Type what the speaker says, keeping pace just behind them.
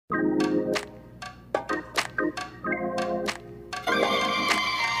Hello.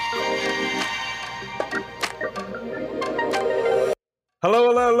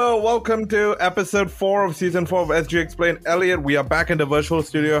 Welcome to episode 4 of season 4 of SG Explained. Elliot, we are back in the virtual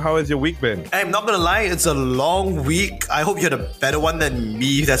studio. How has your week been? I'm not gonna lie, it's a long week. I hope you had a better one than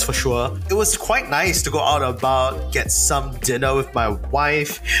me, that's for sure. It was quite nice to go out about, get some dinner with my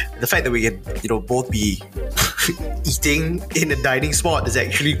wife. The fact that we can, both be eating in a dining spot is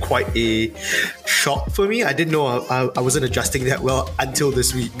actually quite a shock for me. I didn't know I wasn't adjusting that well until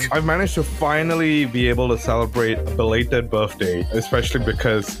this week. I've managed to finally be able to celebrate a belated birthday, especially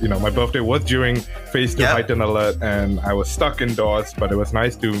because, my birthday was during phase 2 heightened alert and I was stuck indoors, but it was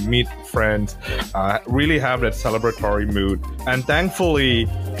nice to meet friends, really have that celebratory mood. And thankfully,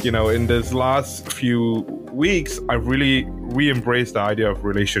 in this last few weeks, I've really re-embraced the idea of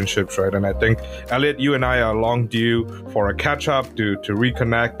relationships, right? And I think, Elliot, you and I are long due for a catch-up to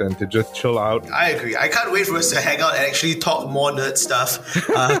reconnect and to just chill out. I agree. I can't wait for us to hang out and actually talk more nerd stuff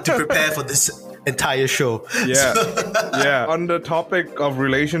to prepare for this entire show. Yeah. On the topic of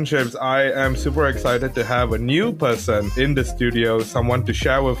relationships, I am super excited to have a new person in the studio, someone to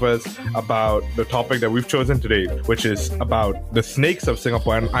share with us about the topic that we've chosen today, which is about the snakes of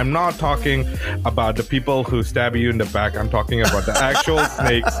Singapore. And I'm not talking about the people who stab you in the back. I'm talking about the actual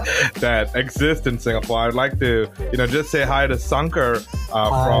snakes that exist in Singapore. I'd like to, just say hi to Sankar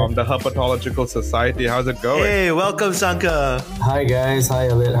from the Herpetological Society. How's it going? Hey, welcome, Sankar. Hi, guys. Hi,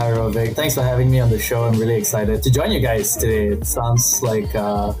 Elliot. Hi, Rovik. Thanks for having me on the show. I'm really excited to join you guys today. It sounds like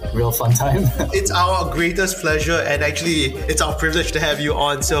a real fun time. It's our greatest pleasure, and actually it's our privilege to have you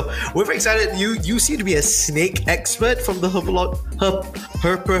on. So we're very excited. You seem to be a snake expert from the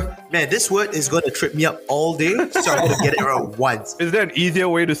Man, this word is going to trip me up all day, so I'm going to get it right once. Is there an easier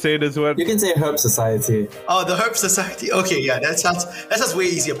way to say this word? You can say Herp Society. Oh, the Herp Society. Okay, yeah, that sounds way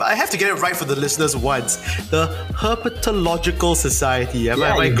easier. But I have to get it right for the listeners once. The Herpetological Society. Am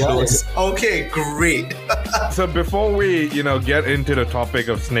I close? Okay, great. So before we, get into the topic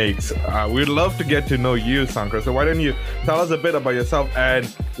of snakes, we'd love to get to know you, Sankar. So why don't you tell us a bit about yourself and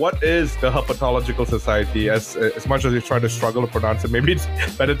what is the Herpetological Society? As much as you're trying to struggle to pronounce it, maybe it's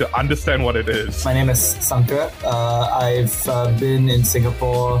better to understand what it is. My name is Sankar. I've been in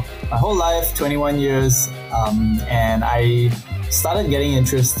Singapore my whole life, 21 years, and I started getting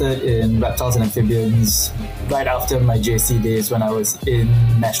interested in reptiles and amphibians right after my JC days when I was in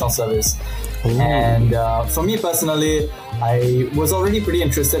national service. Ooh. And for me personally, I was already pretty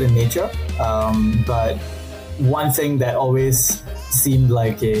interested in nature, but one thing that always seemed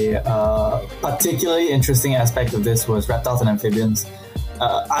like a particularly interesting aspect of this was reptiles and amphibians.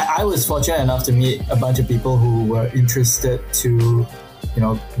 I was fortunate enough to meet a bunch of people who were interested to,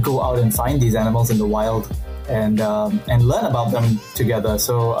 go out and find these animals in the wild and learn about them together.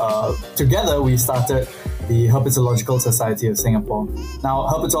 So together we started the Herpetological Society of Singapore. Now,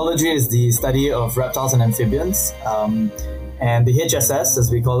 herpetology is the study of reptiles and amphibians. And the HSS,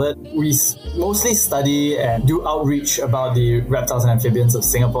 as we call it, we mostly study and do outreach about the reptiles and amphibians of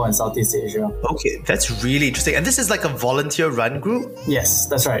Singapore and Southeast Asia. Okay, that's really interesting. And this is like a volunteer-run group? Yes,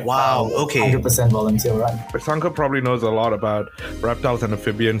 that's right. Wow, okay. 100% volunteer-run. Sankar probably knows a lot about reptiles and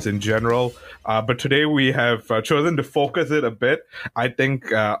amphibians in general. But today we have chosen to focus it a bit, I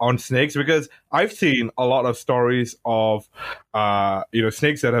think, on snakes, because I've seen a lot of stories of,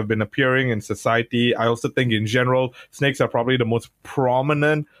 snakes that have been appearing in society. I also think in general, snakes are probably the most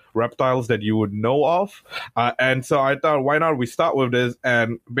prominent reptiles that you would know of. And so I thought, why not we start with this?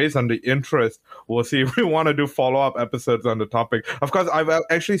 And based on the interest, we'll see if we want to do follow-up episodes on the topic. Of course, I've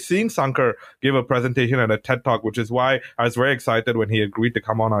actually seen Sankar give a presentation at a TED Talk, which is why I was very excited when he agreed to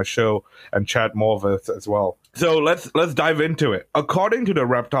come on our show and chat more of it as well. So let's dive into it. According to the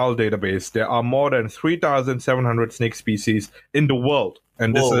reptile database, there are more than 3,700 snake species in the world.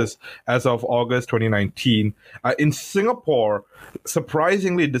 And this is as of August 2019. In Singapore,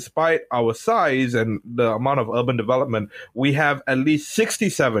 surprisingly, despite our size and the amount of urban development, we have at least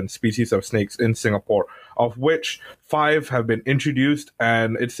 67 species of snakes in Singapore, of which 5 have been introduced.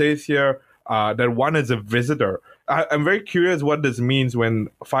 And it says here that 1 is a visitor. I'm very curious what this means when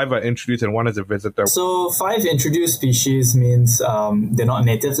 5 are introduced and 1 is a visitor. So 5 introduced species means they're not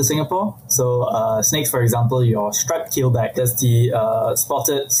native to Singapore. So snakes, for example, your striped keelback, there's the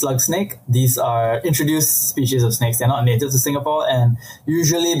spotted slug snake. These are introduced species of snakes. They're not native to Singapore, and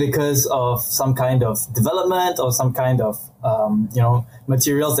usually because of some kind of development or some kind of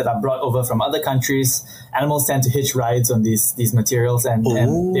materials that are brought over from other countries, animals tend to hitch rides on these materials and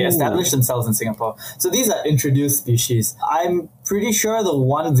they establish themselves in Singapore. So these are introduced species. I'm pretty sure the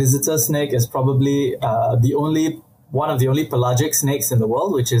one visitor snake is probably the only one of the only pelagic snakes in the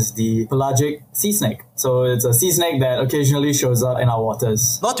world, which is the pelagic sea snake. So it's a sea snake that occasionally shows up in our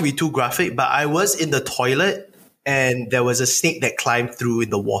waters. Not to be too graphic, but I was in the toilet and there was a snake that climbed through in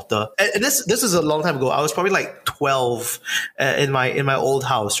the water. And this is a long time ago. I was probably like 12 in my old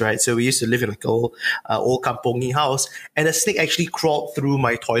house, right? So we used to live in like an old kampongi house, and a snake actually crawled through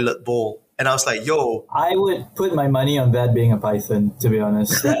my toilet bowl. And I was like, yo. I would put my money on that being a python, to be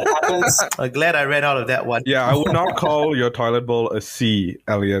honest. That happens. I'm glad I ran out of that one. Yeah, I would not call your toilet bowl a sea,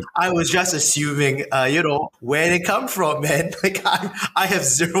 Elliot. I was just assuming, where they come from, man. Like, I have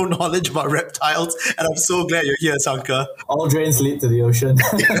zero knowledge about reptiles, and I'm so glad you're here, Sanka. All drains lead to the ocean.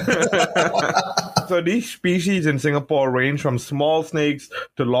 So these species in Singapore range from small snakes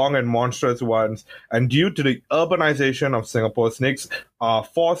to long and monstrous ones. And due to the urbanization of Singapore, snakes are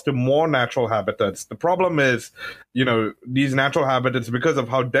forced to more natural habitats. The problem is, these natural habitats, because of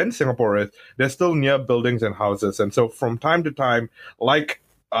how dense Singapore is, they're still near buildings and houses. And so from time to time, like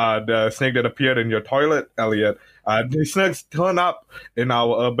the snake that appeared in your toilet, Elliot, these snakes turn up in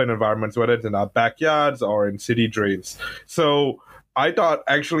our urban environments, whether it's in our backyards or in city drains. So I thought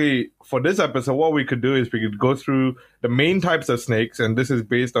actually for this episode, what we could do is we could go through the main types of snakes, and this is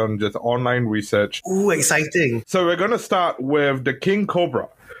based on just online research. Ooh, exciting. So we're going to start with the king cobra.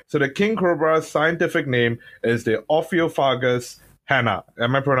 So the king cobra's scientific name is the Ophiophagus hanna.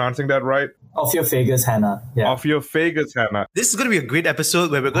 Am I pronouncing that right? Ophiophagus hanna. Yeah. Ophiophagus hanna. This is going to be a great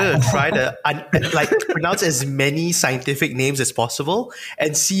episode where we're going to try to pronounce as many scientific names as possible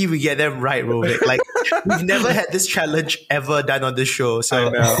and see if we get them right, Rovik. Like, we've never had this challenge ever done on this show. So I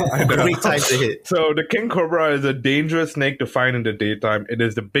know. Great time to hit. So the king cobra is a dangerous snake to find in the daytime. It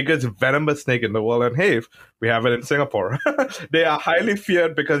is the biggest venomous snake in the world. And hey, we have it in Singapore. They are highly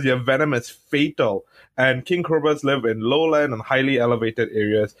feared because their venom is fatal. And king cobras live in lowland and highly elevated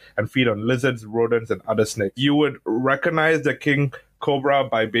areas and feed on lizards, rodents, and other snakes. You would recognize the king cobra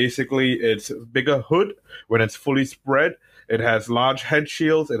by basically its bigger hood when it's fully spread. It has large head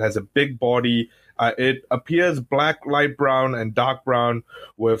shields. It has a big body. It appears black, light brown, and dark brown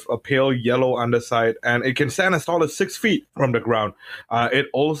with a pale yellow underside, and it can stand as tall as 6 feet from the ground. It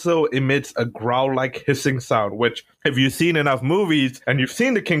also emits a growl-like hissing sound, which, if you've seen enough movies and you've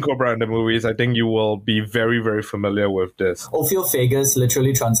seen the king cobra in the movies, I think you will be very, very familiar with this. Ophiophagus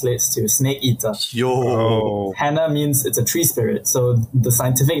literally translates to snake eater. Yo. Oh. Hanna means it's a tree spirit. So the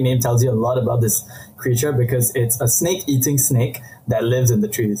scientific name tells you a lot about this creature because it's a snake-eating snake that lives in the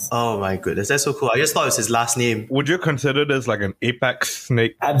trees. Oh my goodness, that's so cool. I just thought it was his last name. Would you consider this like an apex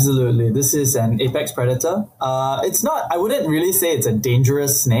snake? Absolutely. This is an apex predator. It's not, I wouldn't really say it's a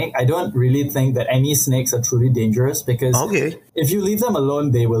dangerous snake. I don't really think that any snakes are truly dangerous because if you leave them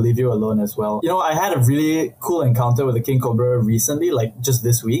alone, they will leave you alone as well. I had a really cool encounter with a king cobra recently, like just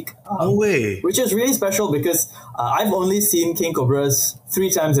this week. No way. Which is really special because I've only seen king cobras 3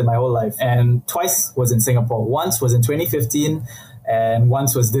 times in my whole life, and twice was in Singapore. Once was in 2015 and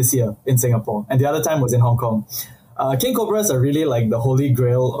once was this year in Singapore, and the other time was in Hong Kong. King cobras are really like the holy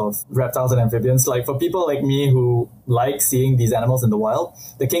grail of reptiles and amphibians. Like for people like me who like seeing these animals in the wild,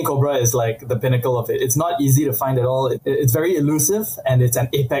 the king cobra is like the pinnacle of it. It's not easy to find at all. It's very elusive, and it's an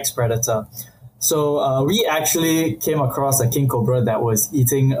apex predator. So we actually came across a king cobra that was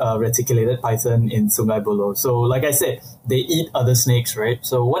eating a reticulated python in Sungai Buloh. So like I said, they eat other snakes, right?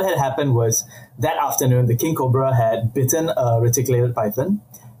 So what had happened was that afternoon, the king cobra had bitten a reticulated python,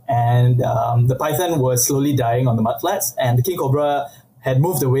 and the python was slowly dying on the mudflats, and the king cobra had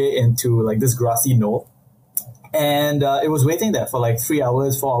moved away into like this grassy knoll. And it was waiting there for like 3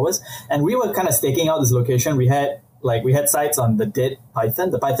 hours, 4 hours. And we were kind of staking out this location. We had sights on the dead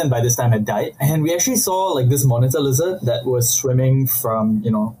python. The python by this time had died. And we actually saw like this monitor lizard that was swimming from,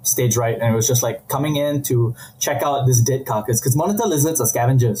 stage right. And it was just like coming in to check out this dead carcass. Because monitor lizards are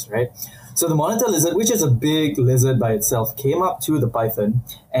scavengers, right? So the monitor lizard, which is a big lizard by itself, came up to the python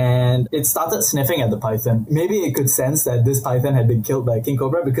and it started sniffing at the python. Maybe it could sense that this python had been killed by a king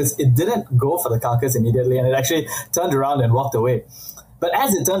cobra because it didn't go for the carcass immediately, and it actually turned around and walked away. But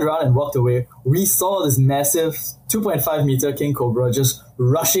as it turned around and walked away, we saw this massive 2.5 meter king cobra just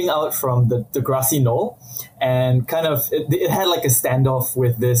rushing out from the grassy knoll, and kind of it had like a standoff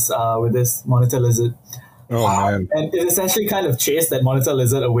with this monitor lizard. Oh man! And it essentially kind of chased that monitor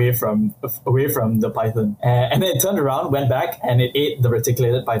lizard away from the python, and then it turned around, went back, and it ate the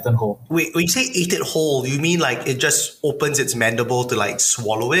reticulated python whole. Wait, when you say ate it whole, you mean like it just opens its mandible to like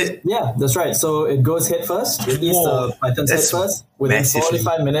swallow it? Yeah, that's right. So it goes head first. It eats the python's head first, Within Massively.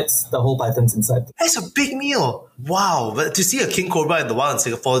 45 minutes, the whole python's inside. That's a big meal. Wow. But to see a king cobra in the wild in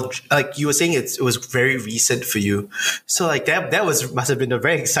Singapore, like you were saying, it was very recent for you. So like that must have been a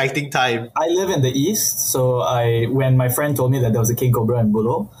very exciting time. I live in the east, so when my friend told me that there was a king cobra in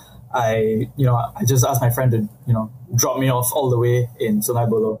Buloh, I just asked my friend to, drop me off all the way in Sungai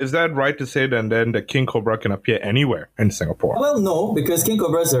Buloh. Is that right to say then the king cobra can appear anywhere in Singapore? Well, no, because king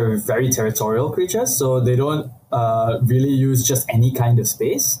cobras are very territorial creatures, so they don't really use just any kind of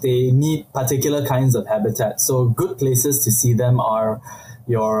space. They need particular kinds of habitat. So good places to see them are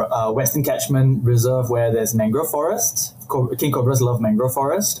your Western Catchment Reserve, where there's mangrove forest. King cobras love mangrove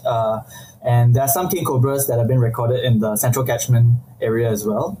forest. And there are some king cobras that have been recorded in the Central Catchment area as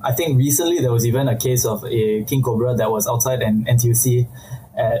well. I think recently there was even a case of a king cobra that was outside an NTUC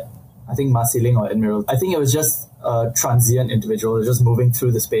at, I think, Marsiling or Admiral. I think it was just a transient individual just moving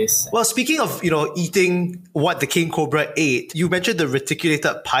through the space. Well, speaking of, eating what the king cobra ate, you mentioned the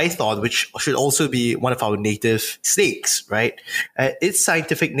reticulated python, which should also be one of our native snakes, right? Its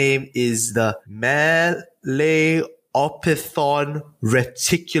scientific name is the Malaopithon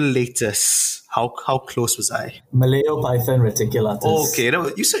reticulatus. How close was I? Malaopython reticulatus. Okay,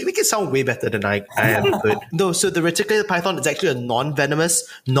 no, you make it sound way better than I understood. No, so the reticulated python is actually a non-venomous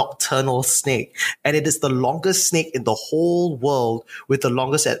nocturnal snake, and it is the longest snake in the whole world, with the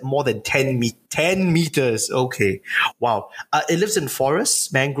longest at more than 10 meters. Okay, wow. It lives in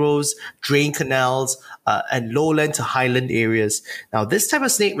forests, mangroves, drain canals, and lowland to highland areas. Now, this type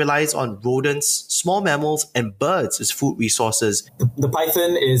of snake relies on rodents, small mammals, and birds as food resources. The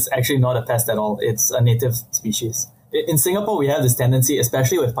python is actually not a pest at all. It's a native species. In Singapore, we have this tendency,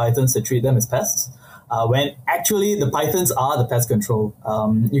 especially with pythons, to treat them as pests, when actually the pythons are the pest control.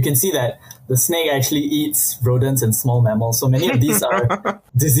 You can see that the snake actually eats rodents and small mammals. So many of these are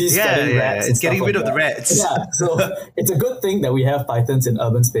disease-spreading rats. It's getting rid of the rats. Yeah, so it's a good thing that we have pythons in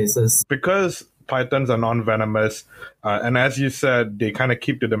urban spaces. Because pythons are non-venomous, and as you said, they kind of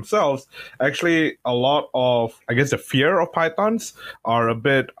keep to themselves. Actually, a lot of, I guess, the fear of pythons are a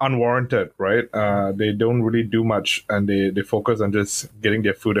bit unwarranted, right? They don't really do much, and they focus on just getting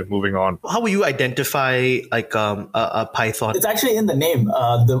their food and moving on. How will you identify like a python? It's actually in the name.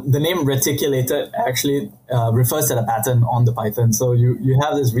 The name reticulated actually refers to the pattern on the python. So you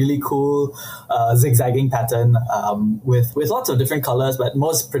have this really cool zigzagging pattern with lots of different colors, but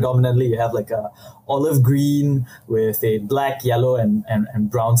most predominantly you have like a olive green with a black, yellow, and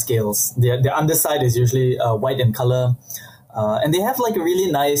brown scales. The underside is usually white in color. And they have like a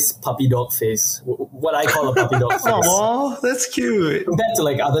really nice puppy dog face, what I call a puppy dog face. Aw, that's cute. Compared to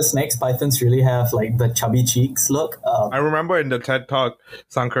like other snakes, pythons really have like the chubby cheeks look. I remember in the TED Talk,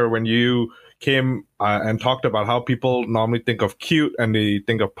 Sankar, when you came and talked about how people normally think of cute and they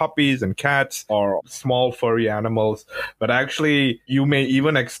think of puppies and cats or small furry animals. But actually, you may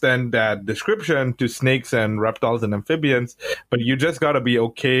even extend that description to snakes and reptiles and amphibians. But you just got to be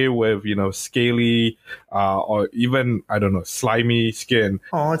okay with, scaly or even, I don't know, slimy skin.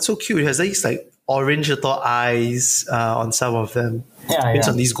 Oh, it's so cute. It has these like orange little eyes on some of them. Based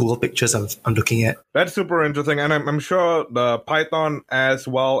on these Google pictures I'm looking at. That's super interesting. And I'm sure the python as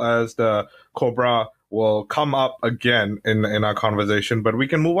well as the cobra will come up again in our conversation. But we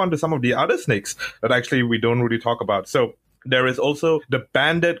can move on to some of the other snakes that actually we don't really talk about. So there is also the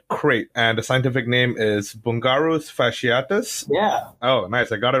banded krait, and the scientific name is Bungarus fasciatus. Yeah. Oh,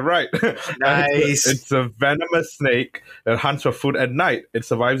 nice. I got it right. Nice. It's a venomous snake that hunts for food at night. It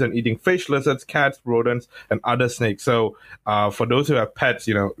survives on eating fish, lizards, cats, rodents, and other snakes. So for those who have pets,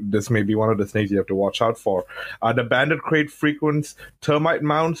 this may be one of the snakes you have to watch out for. The banded krait frequents termite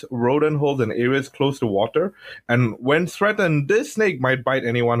mounds, rodent holes, and areas close to water. And when threatened, this snake might bite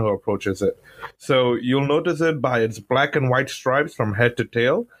anyone who approaches it. So you'll notice it by its black and white stripes from head to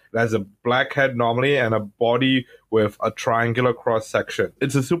tail. It has a black head normally and a body with a triangular cross section.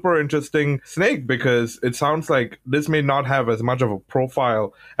 It's a super interesting snake because it sounds like this may not have as much of a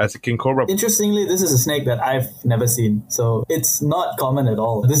profile as a king cobra. Interestingly, this is a snake that I've never seen. So it's not common at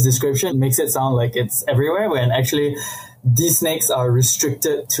all. This description makes it sound like it's everywhere, when actually these snakes are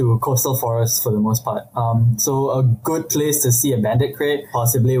restricted to coastal forests for the most part. So a good place to see a banded krait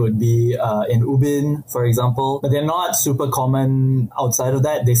possibly would be in Ubin, for example. But they're not super common outside of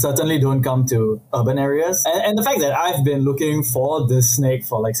that. They certainly don't come to urban areas. And the fact that I've been looking for this snake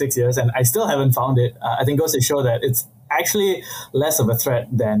for like 6 years and I still haven't found it, I think goes to show that it's actually less of a threat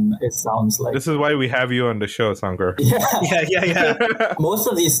than it sounds like. This is why we have you on the show, Sankar. Yeah. Most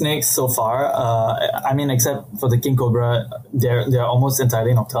of these snakes so far, except for the king cobra, they're almost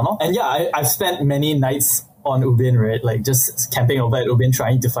entirely nocturnal. And I've spent many nights on Ubin, right? Like just camping over at Ubin,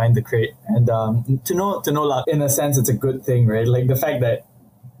 trying to find the crate. And to no luck, in a sense, it's a good thing, right? Like the fact that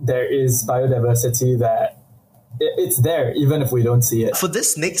there is biodiversity that it's there even if we don't see it. For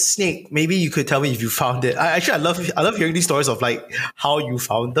this next snake, maybe you could tell me if you found it. I love hearing these stories of like how you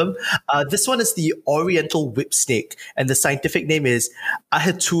found them. This one is the Oriental whip snake, and the scientific name is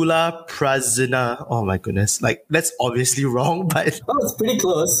Ahetula prasina. Oh my goodness, like that's obviously wrong, but Oh, it's pretty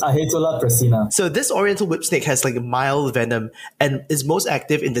close. Ahetula prasina. so this Oriental whip snake has like a mild venom and is most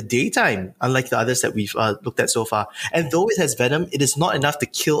active in the daytime, unlike the others that we've looked at so far. And though it has venom, it is not enough to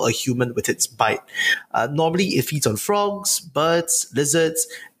kill a human with its bite. Normally, it feeds on frogs, birds, lizards,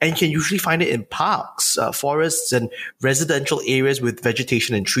 and you can usually find it in parks, forests, and residential areas with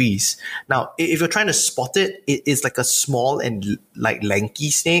vegetation and trees. Now, if you're trying to spot it, it is like a small and like lanky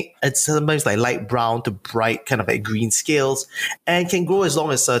snake. It's sometimes like light brown to bright, kind of like green scales, and can grow as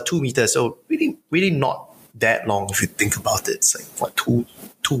long as 2 meters. So really not that long if you think about it. It's like what,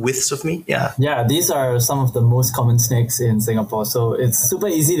 two widths of me? Yeah. Yeah, these are some of the most common snakes in Singapore. So it's super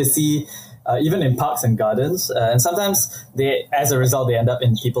easy to see even in parks and gardens. And sometimes as a result, they end up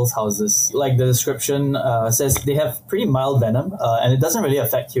in people's houses. Like the description says, they have pretty mild venom and it doesn't really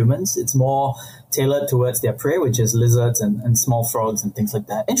affect humans. It's more tailored towards their prey, which is lizards and small frogs and things like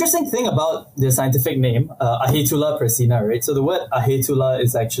that. Interesting thing about the scientific name, Ahetula prasina, right? So the word Ahetula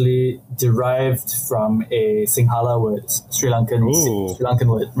is actually derived from a Sinhala word, Sri Lankan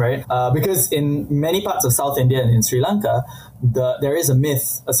word, right? Because in many parts of South India and in Sri Lanka, there is a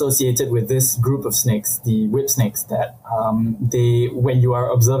myth associated with this group of snakes, the whip snakes, that when you are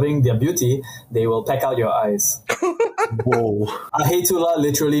observing their beauty, they will peck out your eyes. Whoa. Ahetula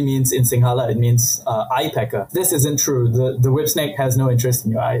literally means, in Sinhala, it means eye pecker. This isn't true. The whip snake has no interest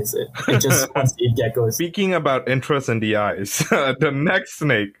in your eyes. It just wants to eat geckos. Speaking about interest in the eyes, the next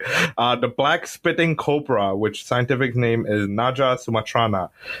snake, the black spitting cobra, which scientific name is Naja sumatrana,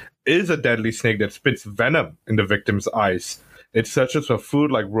 is a deadly snake that spits venom in the victim's eyes. It searches for food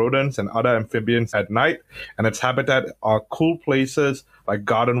like rodents and other amphibians at night, and its habitat are cool places like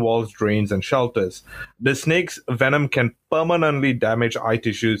garden walls, drains, and shelters. The snake's venom can permanently damage eye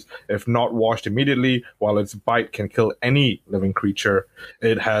tissues if not washed immediately, while its bite can kill any living creature.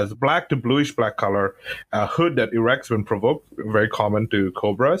 It has black to bluish black color, a hood that erects when provoked, very common to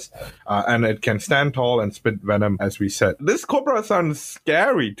cobras, and it can stand tall and spit venom, as we said. This cobra sounds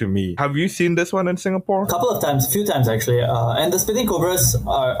scary to me. Have you seen this one in Singapore? A few times actually. And the spitting cobras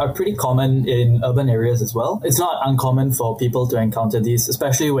are pretty common in urban areas as well. It's not uncommon for people to encounter these,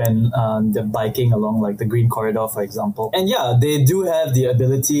 especially when they're biking along like the Green Corridor, for example. And yeah, they do have the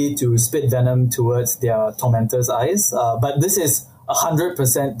ability to spit venom towards their tormentor's eyes, but this is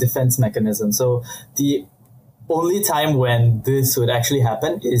 100% defense mechanism. So the only time when this would actually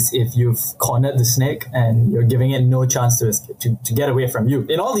happen is if you've cornered the snake and you're giving it no chance to get away from you.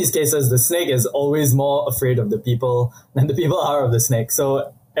 In all these cases, the snake is always more afraid of the people than the people are of the snake.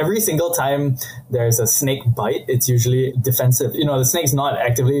 So every single time there's a snake bite, it's usually defensive. You know, the snake's not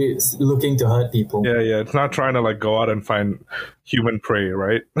actively looking to hurt people. Yeah. It's not trying to like go out and find human prey,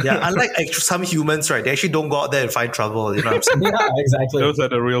 right? Yeah, unlike some humans, right? They actually don't go out there and find trouble. You know what I'm saying? Yeah, exactly. Those are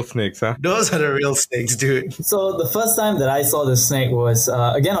the real snakes, huh? Those are the real snakes, dude. So the first time that I saw this snake was,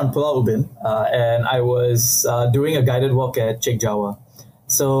 again, on Pulau Ubin, and I was doing a guided walk at Chek Jawa.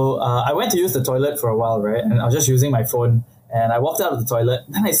 So I went to use the toilet for a while, right? And I was just using my phone. And I walked out of the toilet,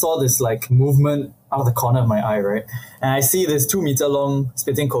 then I saw this like movement out of the corner of my eye, right? And I see this 2 meter long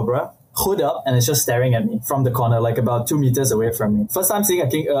spitting cobra, hood up, and it's just staring at me from the corner, like about 2 meters away from me. First time seeing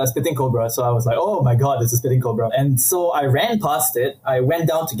a spitting cobra, so I was like, oh my god, it's a spitting cobra. And so I ran past it. I went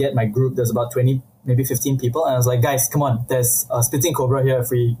down to get my group. There's about 20, maybe 15 people. And I was like, guys, come on, there's a spitting cobra here. If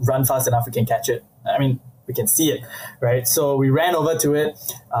we run fast enough, we can catch it. I mean, we can see it, right? So we ran over to it,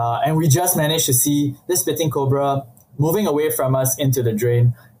 and we just managed to see this spitting cobra moving away from us into the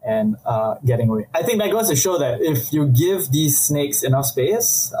drain and getting away. I think that goes to show that if you give these snakes enough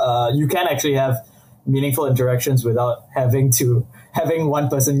space, you can actually have meaningful interactions without having one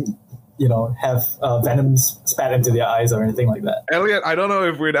person, have venom spat into their eyes or anything like that. Elliot, I don't know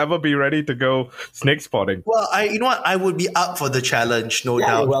if we'd ever be ready to go snake spotting. Well, you know what? I would be up for the challenge, no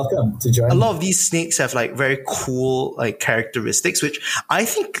doubt. You're welcome to join. A lot of these snakes have like very cool like characteristics, which I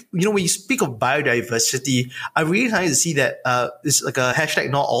think, when you speak of biodiversity, I'm really trying to see that it's like a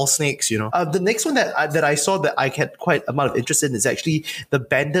hashtag not all snakes, The next one that I saw that I had quite a amount of interest in is actually the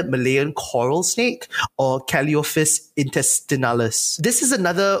banded Malayan coral snake, or Calliophysis intestinalis. This is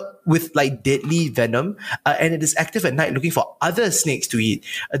another with with like deadly venom, and it is active at night looking for other snakes to eat.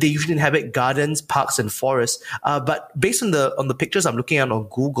 They usually inhabit gardens, parks, and forests. But based on the pictures I'm looking at on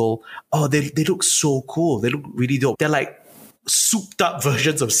Google, they look so cool. They look really dope. They're like souped up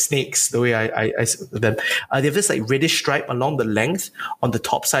versions of snakes, the way I them. They have this like reddish stripe along the length on the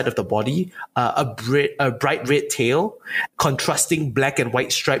top side of the body, a bright red tail, contrasting black and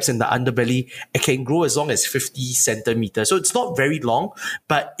white stripes in the underbelly. It can grow as long as 50 centimeters. So it's not very long,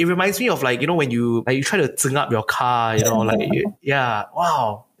 but it reminds me of like, when you try to zing up your car, yeah,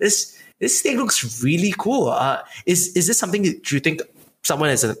 wow. This snake looks really cool. Is this something that you think someone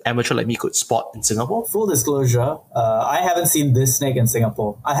as an amateur like me could spot in Singapore? Full disclosure, I haven't seen this snake in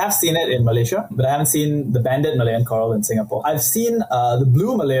Singapore. I have seen it in Malaysia, but I haven't seen the banded Malayan coral in Singapore. I've seen the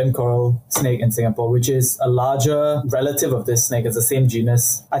blue Malayan coral snake in Singapore, which is a larger relative of this snake. It's the same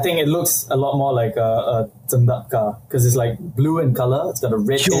genus. I think it looks a lot more like a Zengdapka because it's like blue in color. It's got a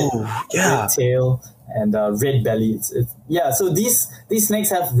red head, red tail, and red belly. So these snakes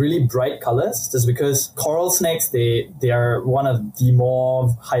have really bright colors just because coral snakes, they are one of the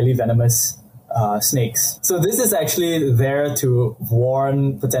more highly venomous snakes. So this is actually there to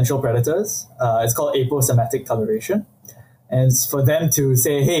warn potential predators. It's called aposematic coloration. And it's for them to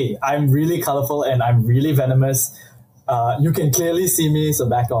say, hey, I'm really colorful and I'm really venomous. You can clearly see me, so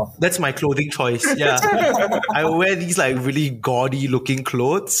back off. That's my clothing choice. Yeah. I wear these like really gaudy looking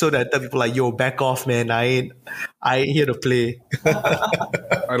clothes so that people like, yo, back off, man. I ain't here to play.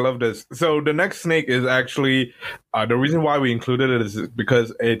 I love this. So the next snake is actually, the reason why we included it is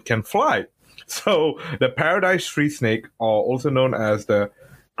because it can fly. So the paradise tree snake, or also known as the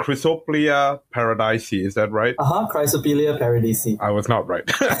Chrysopelea paradisii, is that right? Chrysopelea paradisii. I was not right.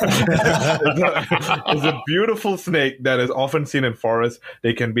 It's a beautiful snake that is often seen in forests.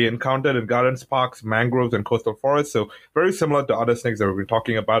 They can be encountered in gardens, parks, mangroves, and coastal forests. So very similar to other snakes that we've been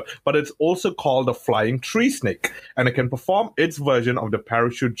talking about. But it's also called a flying tree snake, and it can perform its version of the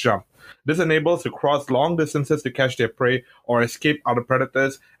parachute jump. This enables to cross long distances to catch their prey or escape other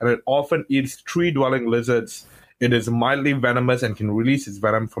predators, and it often eats tree-dwelling lizards. It is mildly venomous and can release its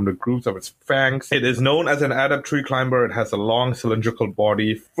venom from the grooves of its fangs. It is known as an adept tree climber. It has a long cylindrical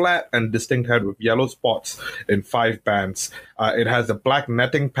body, flat and distinct head with yellow spots in 5 bands. It has a black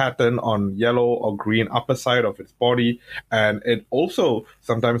netting pattern on yellow or green upper side of its body, and it also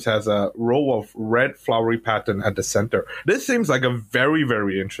sometimes has a row of red flowery pattern at the center. This seems like a very,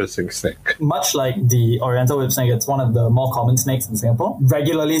 very interesting snake. Much like the oriental whip snake, it's one of the more common snakes in Singapore.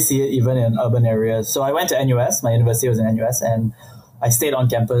 Regularly see it even in urban areas. So I went to NUS, my university was in NUS, and I stayed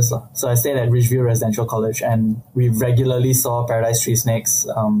on campus. So I stayed at Ridgeview Residential College, and we regularly saw paradise tree snakes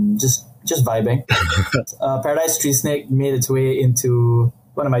just vibing. Paradise tree snake made its way into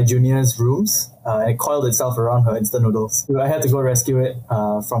one of my junior's rooms, and it coiled itself around her instant noodles. So I had to go rescue it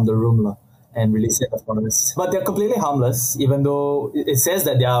from the room and release it in the forest. But they're completely harmless, even though it says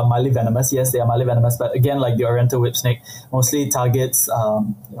that they are mildly venomous. Yes, they are mildly venomous, but again, like the oriental whip snake, mostly targets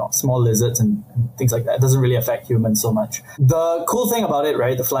small lizards and things like that. It doesn't really affect humans so much. The cool thing about it,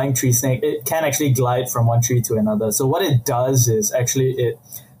 right, the flying tree snake, it can actually glide from one tree to another. So what it does is actually it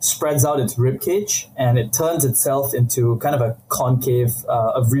spreads out its rib cage and it turns itself into kind of a concave,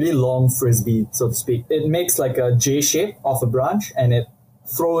 a really long frisbee, so to speak. It makes like a J shape off a branch and it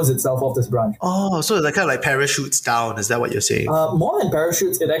throws itself off this branch. Oh, so it kind of like parachutes down. Is that what you're saying? More than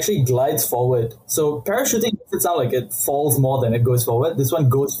parachutes, it actually glides forward. So parachuting makes it sound like it falls more than it goes forward. This one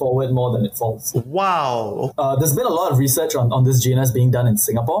goes forward more than it falls. Wow. There's been a lot of research on this genus being done in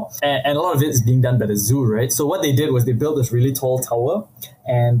Singapore, and a lot of it is being done by the zoo, right? So what they did was they built this really tall tower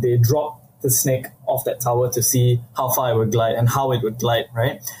and they dropped the snake off that tower to see how far it would glide and how it would glide,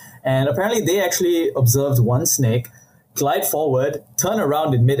 right? And apparently they actually observed one snake glide forward, turn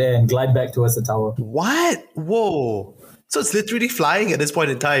around in midair, and glide back towards the tower. What? Whoa. So it's literally flying at this point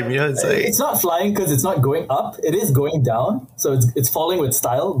in time, It's not flying because it's not going up. It is going down. So it's falling with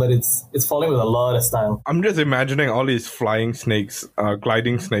style, but it's falling with a lot of style. I'm just imagining all these flying snakes,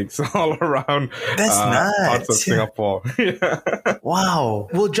 gliding snakes all around parts of Singapore. Yeah. Wow.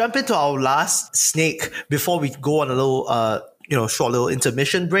 We'll jump into our last snake before we go on a little short little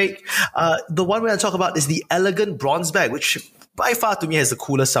intermission break. The one we're going to talk about is the elegant bronzeback, which by far to me has the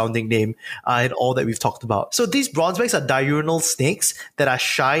coolest sounding name in all that we've talked about. So these bronzebacks are diurnal snakes that are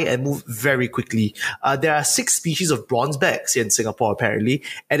shy and move very quickly. There are 6 species of bronzebacks here in Singapore apparently,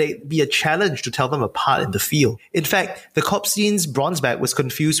 and it'd be a challenge to tell them apart in the field. In fact, the Copsteins bronzeback was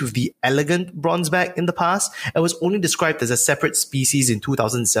confused with the elegant bronzeback in the past and was only described as a separate species in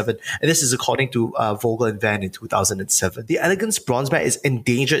 2007, and this is according to Vogel and Van in 2007. The elegant bronzeback is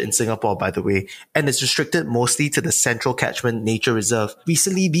endangered in Singapore, by the way, and is restricted mostly to the central catchment Island Nature Reserve.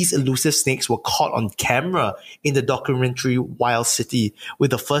 Recently, these elusive snakes were caught on camera in the documentary Wild City,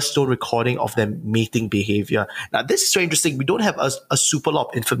 with the first known recording of their mating behavior. Now, this is very interesting. We don't have a super lot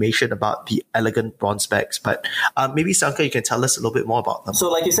of information about the elegant bronzebacks, but maybe Sankar, you can tell us a little bit more about them. So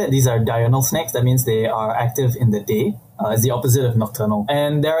like you said, these are diurnal snakes. That means they are active in the day. It's the opposite of nocturnal.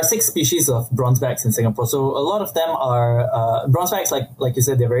 And there are 6 species of bronzebacks in Singapore. So a lot of them are bronzebacks, like you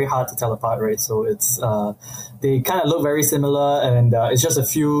said, they're very hard to tell apart, right? So it's they kind of look very similar, and it's just a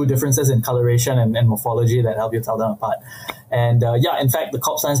few differences in coloration and morphology that help you tell them apart. And in fact, the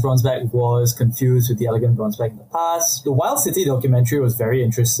Copsline's bronzeback was confused with the elegant bronzeback in the past. The Wild City documentary was very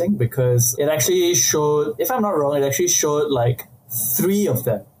interesting because it actually showed, if I'm not wrong, it actually showed like 3 of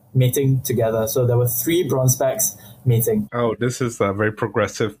them mating together. So there were 3 bronzebacks mating. Oh, this is a very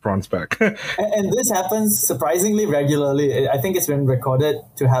progressive bronzeback. and this happens surprisingly regularly. I think it's been recorded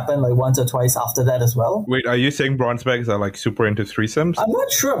to happen like once or twice after that as well. Wait, are you saying bronzebacks are like super into threesomes? I'm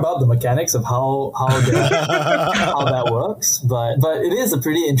not sure about the mechanics of how that works, but it is a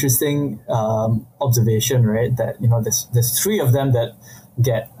pretty interesting observation, right? That there's 3 of them that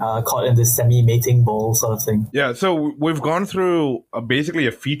get caught in this semi-mating bowl sort of thing. Yeah, so we've gone through basically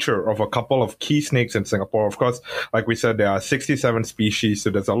a feature of a couple of key snakes in Singapore. Of course, like we said, there are 67 species, so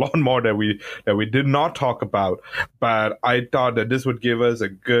there's a lot more that we did not talk about. But I thought that this would give us a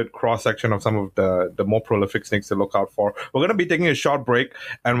good cross-section of some of the more prolific snakes to look out for. We're going to be taking a short break,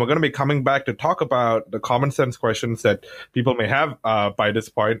 and we're going to be coming back to talk about the common sense questions that people may have by this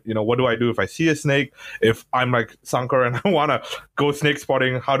point. What do I do if I see a snake? If I'm like Sankar and I want to go snake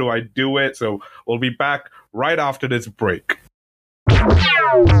spotting, how do I do it? So we'll be back right after this break.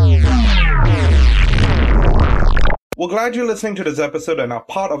 We're glad you're listening to this episode and are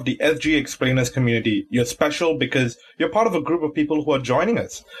part of the SG Explainers community. You're special because you're part of a group of people who are joining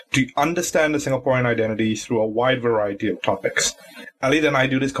us to understand the Singaporean identity through a wide variety of topics. Elliot and I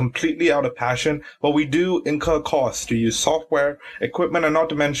do this completely out of passion, but we do incur costs to use software, equipment, and not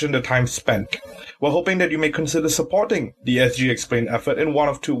to mention the time spent. We're hoping that you may consider supporting the SG Explain effort in one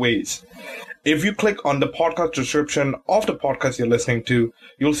of 2 ways. If you click on the podcast description of the podcast you're listening to,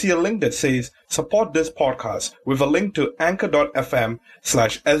 you'll see a link that says support this podcast with a link to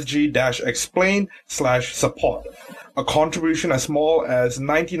anchor.fm/sg-explain/support. A contribution as small as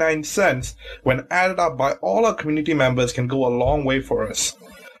 99 cents when added up by all our community members can go a long way for us.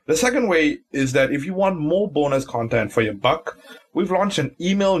 The second way is that if you want more bonus content for your buck, we've launched an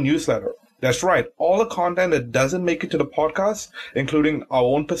email newsletter. That's right, all the content that doesn't make it to the podcast, including our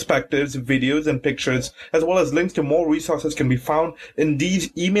own perspectives, videos, and pictures, as well as links to more resources, can be found in these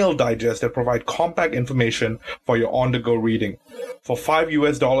email digests that provide compact information for your on-the-go reading. For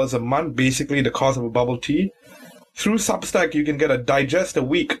 $5 a month, basically the cost of a bubble tea, through Substack you can get a digest a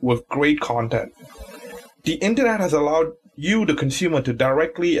week with great content. The internet has allowed you, the consumer, to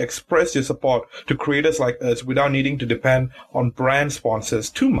directly express your support to creators like us without needing to depend on brand sponsors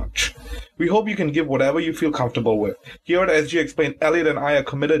too much. We hope you can give whatever you feel comfortable with. Here at SG Explain, Elliot and I are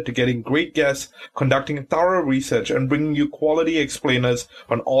committed to getting great guests, conducting thorough research, and bringing you quality explainers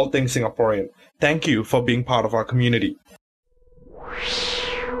on all things Singaporean. Thank you for being part of our community.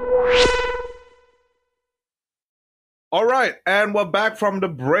 All right, and we're back from the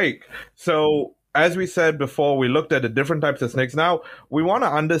break. So, as we said before, we looked at the different types of snakes. Now, we want to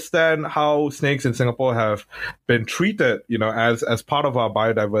understand how snakes in Singapore have been treated, as part of our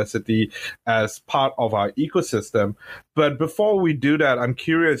biodiversity, as part of our ecosystem. But before we do that, I'm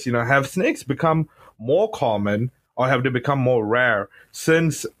curious, have snakes become more common or have they become more rare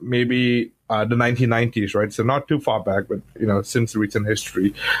since maybe the 1990s, right? So not too far back, but, since recent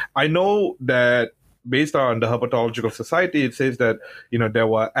history. I know that based on the Herpetological Society, it says that, there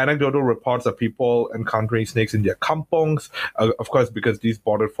were anecdotal reports of people encountering snakes in their kampongs, of course, because these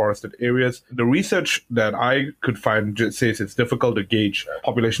bordered forested areas. The research that I could find just says it's difficult to gauge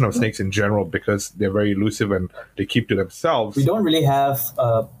population of snakes in general because they're very elusive and they keep to themselves. We don't really have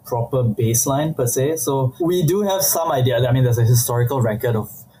a proper baseline per se, so we do have some idea. I mean, there's a historical record of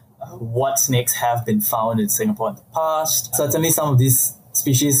what snakes have been found in Singapore in the past. Certainly some of these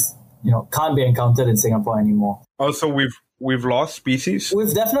species can't be encountered in Singapore anymore. Also, we've lost species?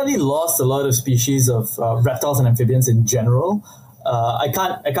 We've definitely lost a lot of species of reptiles and amphibians in general. I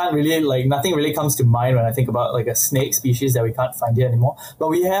can't really, nothing really comes to mind when I think about a snake species that we can't find here anymore. But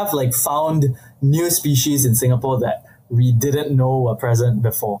we have found new species in Singapore that we didn't know were present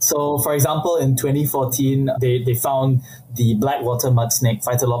before. So, for example, in 2014, they found the blackwater mud snake,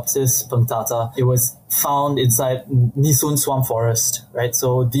 Phytolopsis punctata. It was found inside Nee Soon Swamp Forest, right?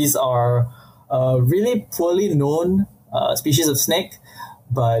 So these are really poorly known species of snake,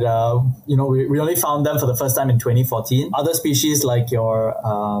 but we only found them for the first time in 2014. Other species like your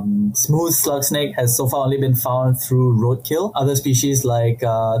smooth slug snake has so far only been found through roadkill. Other species like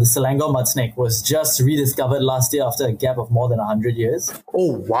the Selangor mud snake was just rediscovered last year after a gap of more than 100 years.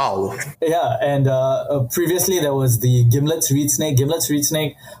 Oh, wow. Yeah, and previously there was the Gimlet's reed snake. Gimlet's reed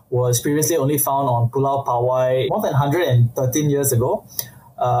snake was previously only found on Pulau Pawai more than 113 years ago.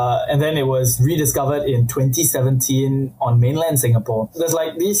 And then it was rediscovered in 2017 on mainland Singapore. There's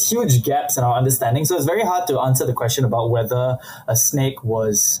like these huge gaps in our understanding. So it's very hard to answer the question about whether a snake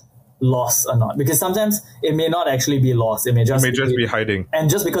was lost or not. Because sometimes it may not actually be lost. It may just be hiding. And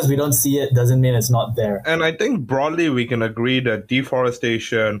just because we don't see it doesn't mean it's not there. And I think broadly we can agree that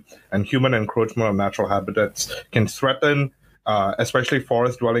deforestation and human encroachment of natural habitats can threaten especially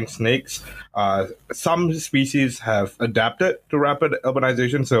forest-dwelling snakes. Some species have adapted to rapid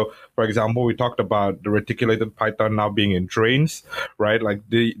urbanization. So, for example, we talked about the reticulated python now being in drains, right? Like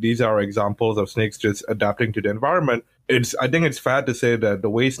these are examples of snakes just adapting to the environment. I think it's fair to say that the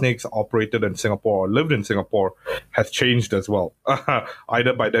way snakes operated in Singapore or lived in Singapore has changed as well,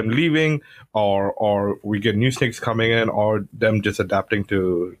 either by them leaving or we get new snakes coming in or them just adapting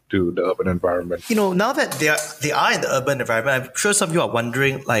to the urban environment. Now that they are in the urban environment, I'm sure some of you are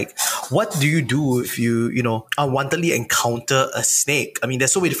wondering, like, what do you do if you unwantedly encounter a snake? I mean,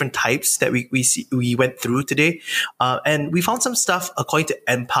 there's so many different types that we went through today. And we found some stuff according to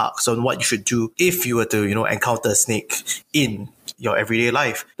NParks on what you should do if you were to, encounter a snake in your everyday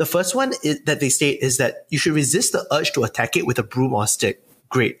life. The first one that they state is that you should resist the urge to attack it with a broom or a stick.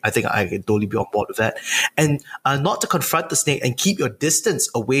 Great. I think I can totally be on board with that. And not to confront the snake and keep your distance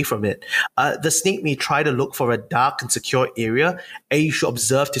away from it. The snake may try to look for a dark and secure area, and you should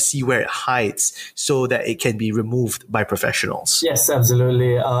observe to see where it hides so that it can be removed by professionals. Yes,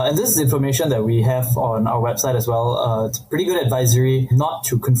 absolutely. And this is information that we have on our website as well. It's pretty good advisory not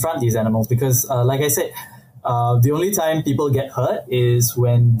to confront these animals because, like I said, the only time people get hurt is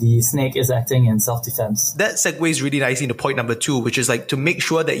when the snake is acting in self-defense. That segues really nicely into point number 2, which is like to make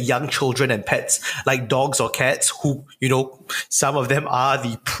sure that young children and pets like dogs or cats who, some of them are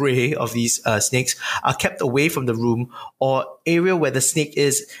the prey of these snakes are kept away from the room or area where the snake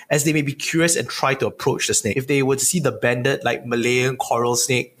is, as they may be curious and try to approach the snake. If they were to see the banded like Malayan coral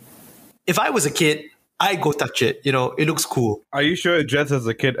snake, if I was a kid, I go touch it. It looks cool. Are you sure just as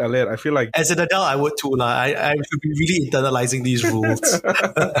a kid, Elliot? I feel like... As an adult, I would too. I should be really internalizing these rules.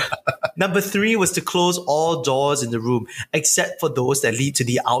 Number 3 was to close all doors in the room, except for those that lead to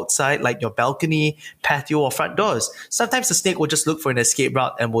the outside, like your balcony, patio, or front doors. Sometimes the snake will just look for an escape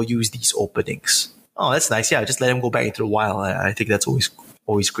route and will use these openings. Oh, that's nice. Yeah, just let him go back into the wild. I think that's always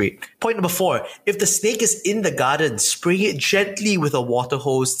great. Point number 4, if the snake is in the garden, spray it gently with a water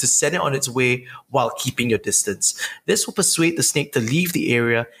hose to send it on its way while keeping your distance. This will persuade the snake to leave the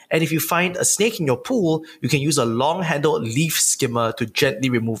area, and if you find a snake in your pool, you can use a long-handled leaf skimmer to gently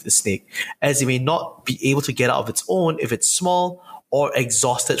remove the snake, as it may not be able to get out of its own if it's small or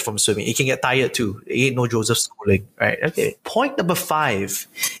exhausted from swimming. It can get tired too. It ain't no Joseph Schooling, right? Okay. Point number 5.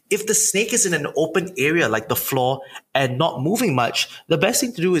 If the snake is in an open area like the floor and not moving much, the best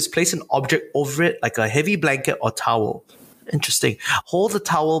thing to do is place an object over it like a heavy blanket or towel. Interesting. Hold the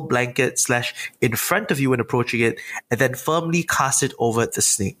towel, blanket / in front of you when approaching it, and then firmly cast it over the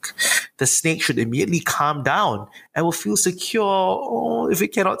snake. The snake should immediately calm down and will feel secure if it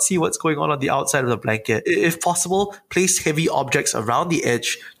cannot see what's going on the outside of the blanket. If possible, place heavy objects around the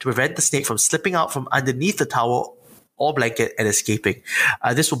edge to prevent the snake from slipping out from underneath the towel or blanket and escaping.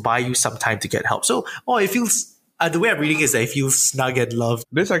 This will buy you some time to get help. So, it feels... the way I'm reading is that I feel snug and loved.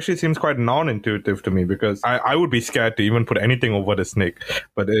 This actually seems quite non-intuitive to me because I would be scared to even put anything over the snake.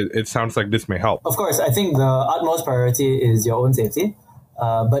 But it sounds like this may help. Of course, I think the utmost priority is your own safety.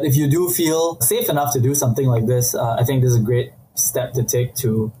 But if you do feel safe enough to do something like this, I think this is a great step to take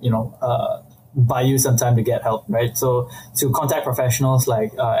to, buy you some time to get help, right? So to contact professionals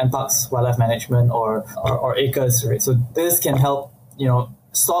like NParks Wildlife Management or ACRES, right? So this can help,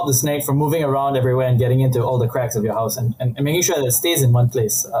 stop the snake from moving around everywhere and getting into all the cracks of your house and making sure that it stays in one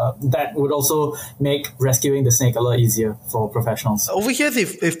place. That would also make rescuing the snake a lot easier for professionals. Over here,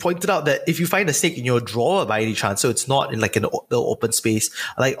 they've pointed out that if you find a snake in your drawer by any chance, so it's not in like the open space,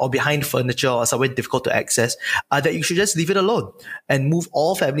 like or behind furniture or somewhere difficult to access, that you should just leave it alone and move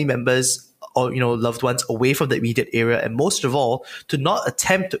all family members or loved ones away from the immediate area, and most of all, to not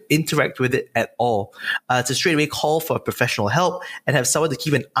attempt to interact with it at all. To straight away call for professional help and have someone to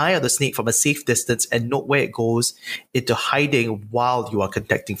keep an eye on the snake from a safe distance and note where it goes into hiding while you are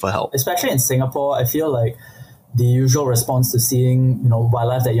contacting for help. Especially in Singapore, I feel like the usual response to seeing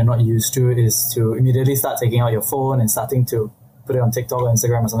wildlife that you're not used to is to immediately start taking out your phone and starting to put it on TikTok or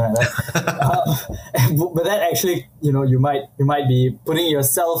Instagram or something like that. But that actually, you might be putting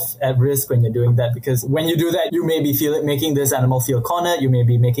yourself at risk when you're doing that, because when you do that, you may be making this animal feel cornered, you may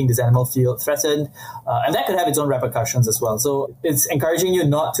be making this animal feel threatened, and that could have its own repercussions as well. So it's encouraging you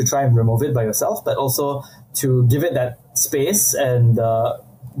not to try and remove it by yourself, but also to give it that space and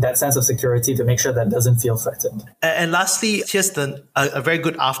that sense of security to make sure that doesn't feel threatened. And lastly, here's a very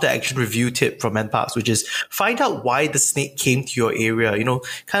good after-action review tip from NParks, which is find out why the snake came to your area.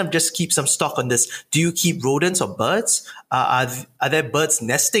 Kind of just keep some stock on this. Do you keep rodents or birds? Are there birds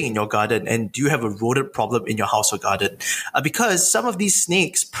nesting in your garden? And do you have a rodent problem in your house or garden? Because some of these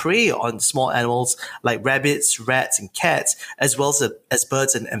snakes prey on small animals like rabbits, rats, and cats, as well as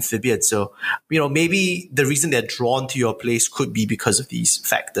birds and amphibians. So, maybe the reason they're drawn to your place could be because of these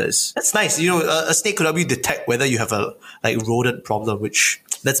factors. That's nice. A snake could help you detect whether you have a rodent problem, which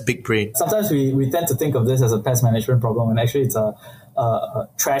that's big brain. Sometimes we tend to think of this as a pest management problem, and actually it's a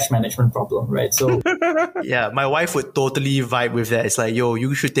trash management problem, right? So yeah, my wife would totally vibe with that. It's like, yo,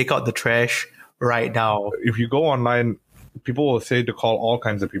 you should take out the trash right now. If you go online, people will say to call all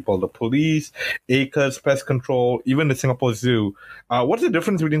kinds of people, the police, ACRES, pest control, even the Singapore Zoo. What's the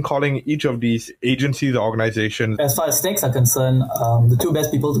difference between calling each of these agencies or organizations? As far as snakes are concerned, the two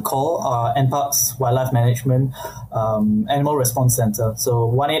best people to call are NParks Wildlife Management Animal Response Center.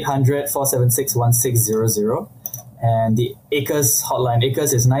 So 1-800-476-1600. And the ACRES hotline,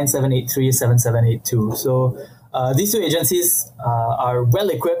 ACRES is 9783-7782. So these two agencies are well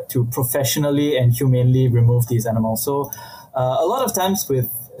equipped to professionally and humanely remove these animals. So a lot of times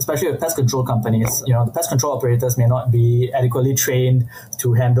especially with pest control companies, the pest control operators may not be adequately trained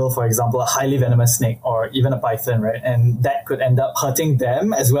to handle, for example, a highly venomous snake or even a python, right? And that could end up hurting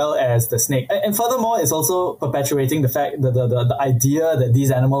them as well as the snake. And furthermore, it's also perpetuating the fact that the idea that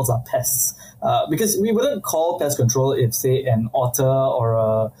these animals are pests. Because we wouldn't call pest control if, say, an otter or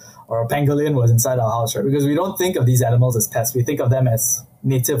a pangolin was inside our house, right? Because we don't think of these animals as pests. We think of them as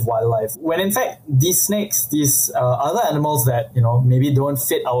native wildlife. When in fact, these snakes, these other animals that, maybe don't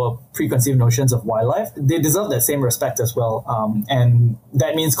fit our preconceived notions of wildlife, they deserve that same respect as well. And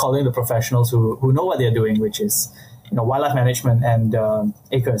that means calling the professionals who know what they're doing, which is wildlife management and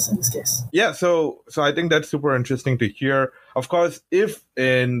ACRES in this case. Yeah, so I think that's super interesting to hear. Of course, if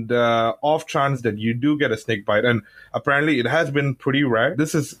in the off chance that you do get a snake bite, and apparently it has been pretty rare.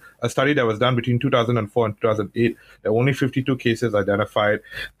 This is a study that was done between 2004 and 2008. There were only 52 cases identified,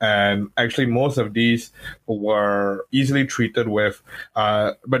 and actually most of these were easily treated with.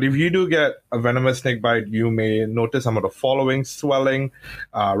 But if you do get a venomous snake bite, you may notice some of the following: swelling,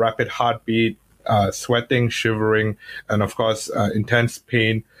 rapid heartbeat, sweating, shivering, and of course, intense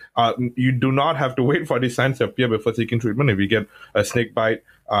pain. You do not have to wait for these signs to appear before seeking treatment. If you get a snake bite,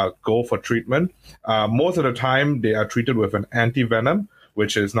 go for treatment. Most of the time, they are treated with an antivenom,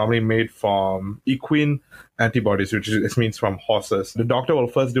 which is normally made from equine antibodies, which means from horses. The doctor will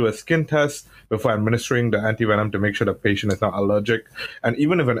first do a skin test before administering the antivenom to make sure the patient is not allergic. And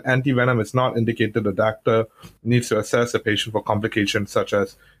even if an antivenom is not indicated, the doctor needs to assess the patient for complications such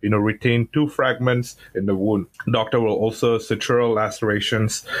as, retain tooth fragments in the wound. The doctor will also sutural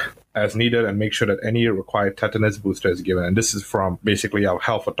lacerations as needed and make sure that any required tetanus booster is given. And this is from basically our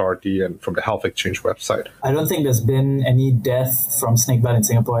health authority and from the Health Exchange website. I don't think there's been any death from snakebite in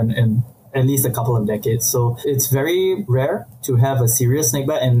Singapore in at least a couple of decades. So it's very rare to have a serious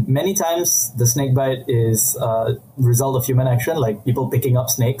snakebite, and many times the snakebite is a result of human action, like people picking up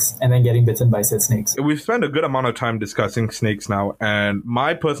snakes and then getting bitten by said snakes. We've spent a good amount of time discussing snakes now, and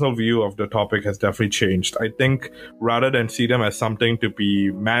my personal view of the topic has definitely changed. I think rather than see them as something to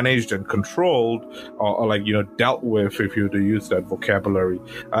be managed and controlled or dealt with, if you were to use that vocabulary,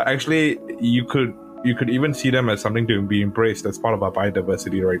 actually you could even see them as something to be embraced as part of our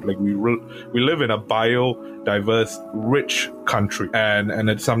biodiversity, right? Like we live in a biodiverse, rich country, and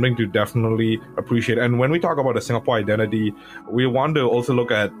it's something to definitely appreciate. And when we talk about the Singapore identity, we want to also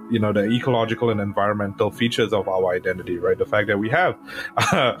look at the ecological and environmental features of our identity, right? The fact that we have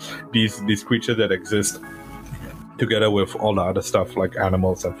these creatures that exist together with all the other stuff like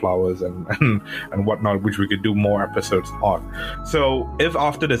animals and flowers and whatnot, which we could do more episodes on. So if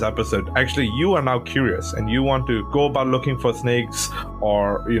after this episode, actually you are now curious and you want to go about looking for snakes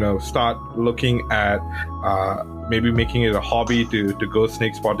or, start looking at maybe making it a hobby to go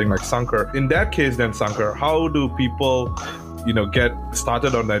snake spotting like Sankar. In that case then, Sankar, how do people get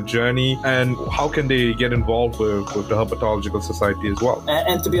started on that journey, and how can they get involved with the Herpetological Society as well?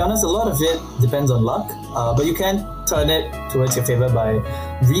 And to be honest, a lot of it depends on luck, but you can turn it towards your favor by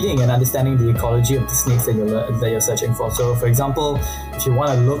reading and understanding the ecology of the snakes that you're searching for. So, for example, if you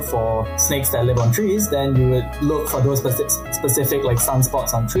want to look for snakes that live on trees, then you would look for those specific like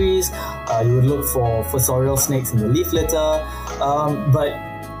sunspots on trees. You would look for fossorial snakes in the leaf litter. But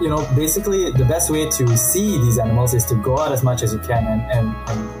basically the best way to see these animals is to go out as much as you can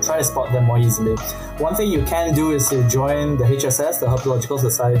and try to spot them more easily. One thing you can do is to join the HSS, the Herpetological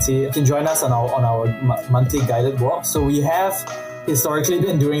Society. You can join us on our monthly guided walk. So we have historically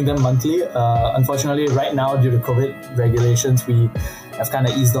been doing them monthly. Unfortunately, right now, due to COVID regulations, we have kind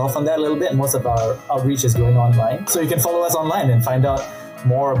of eased off on that a little bit. Most of our outreach is going online. So you can follow us online and find out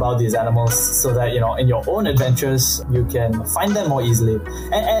more about these animals so that, in your own adventures, you can find them more easily.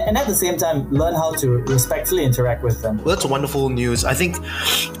 And at the same time, learn how to respectfully interact with them. Well, that's wonderful news. I think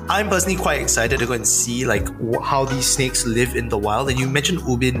I'm personally quite excited to go and see how these snakes live in the wild. And you mentioned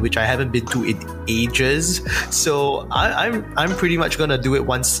Ubin, which I haven't been to in ages. So I'm pretty much going to do it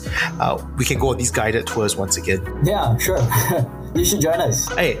once we can go on these guided tours once again. Yeah, sure. You should join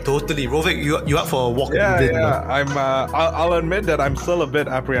us. Hey, totally. Rovik, you up for a walk? Yeah. I'll admit that I'm still a bit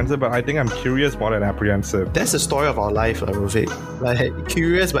apprehensive, but I think I'm curious more than apprehensive. That's the story of our life, Rovik.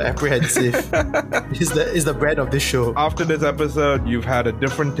 Curious but apprehensive is the brand of this show. After this episode, you've had a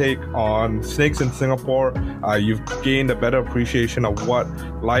different take on snakes in Singapore. You've gained a better appreciation of what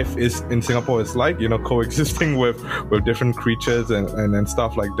life is in Singapore is like, coexisting with different creatures and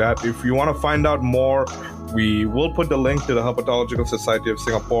stuff like that. If you want to find out more, we will put the link to the Herpetological Society of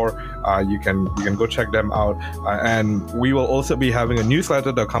Singapore. You can go check them out. And we will also be having a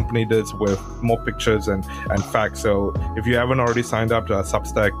newsletter to accompany this with more pictures and facts. So if you haven't already signed up to our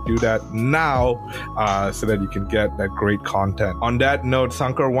Substack, do that now so that you can get that great content. On that note,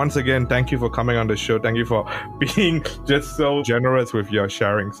 Sankar, once again, thank you for coming on the show. Thank you for being just so generous with your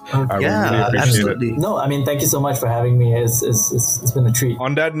sharings. I really appreciate absolutely. it. No, thank you so much for having me. It's been a treat.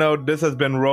 On that note, this has been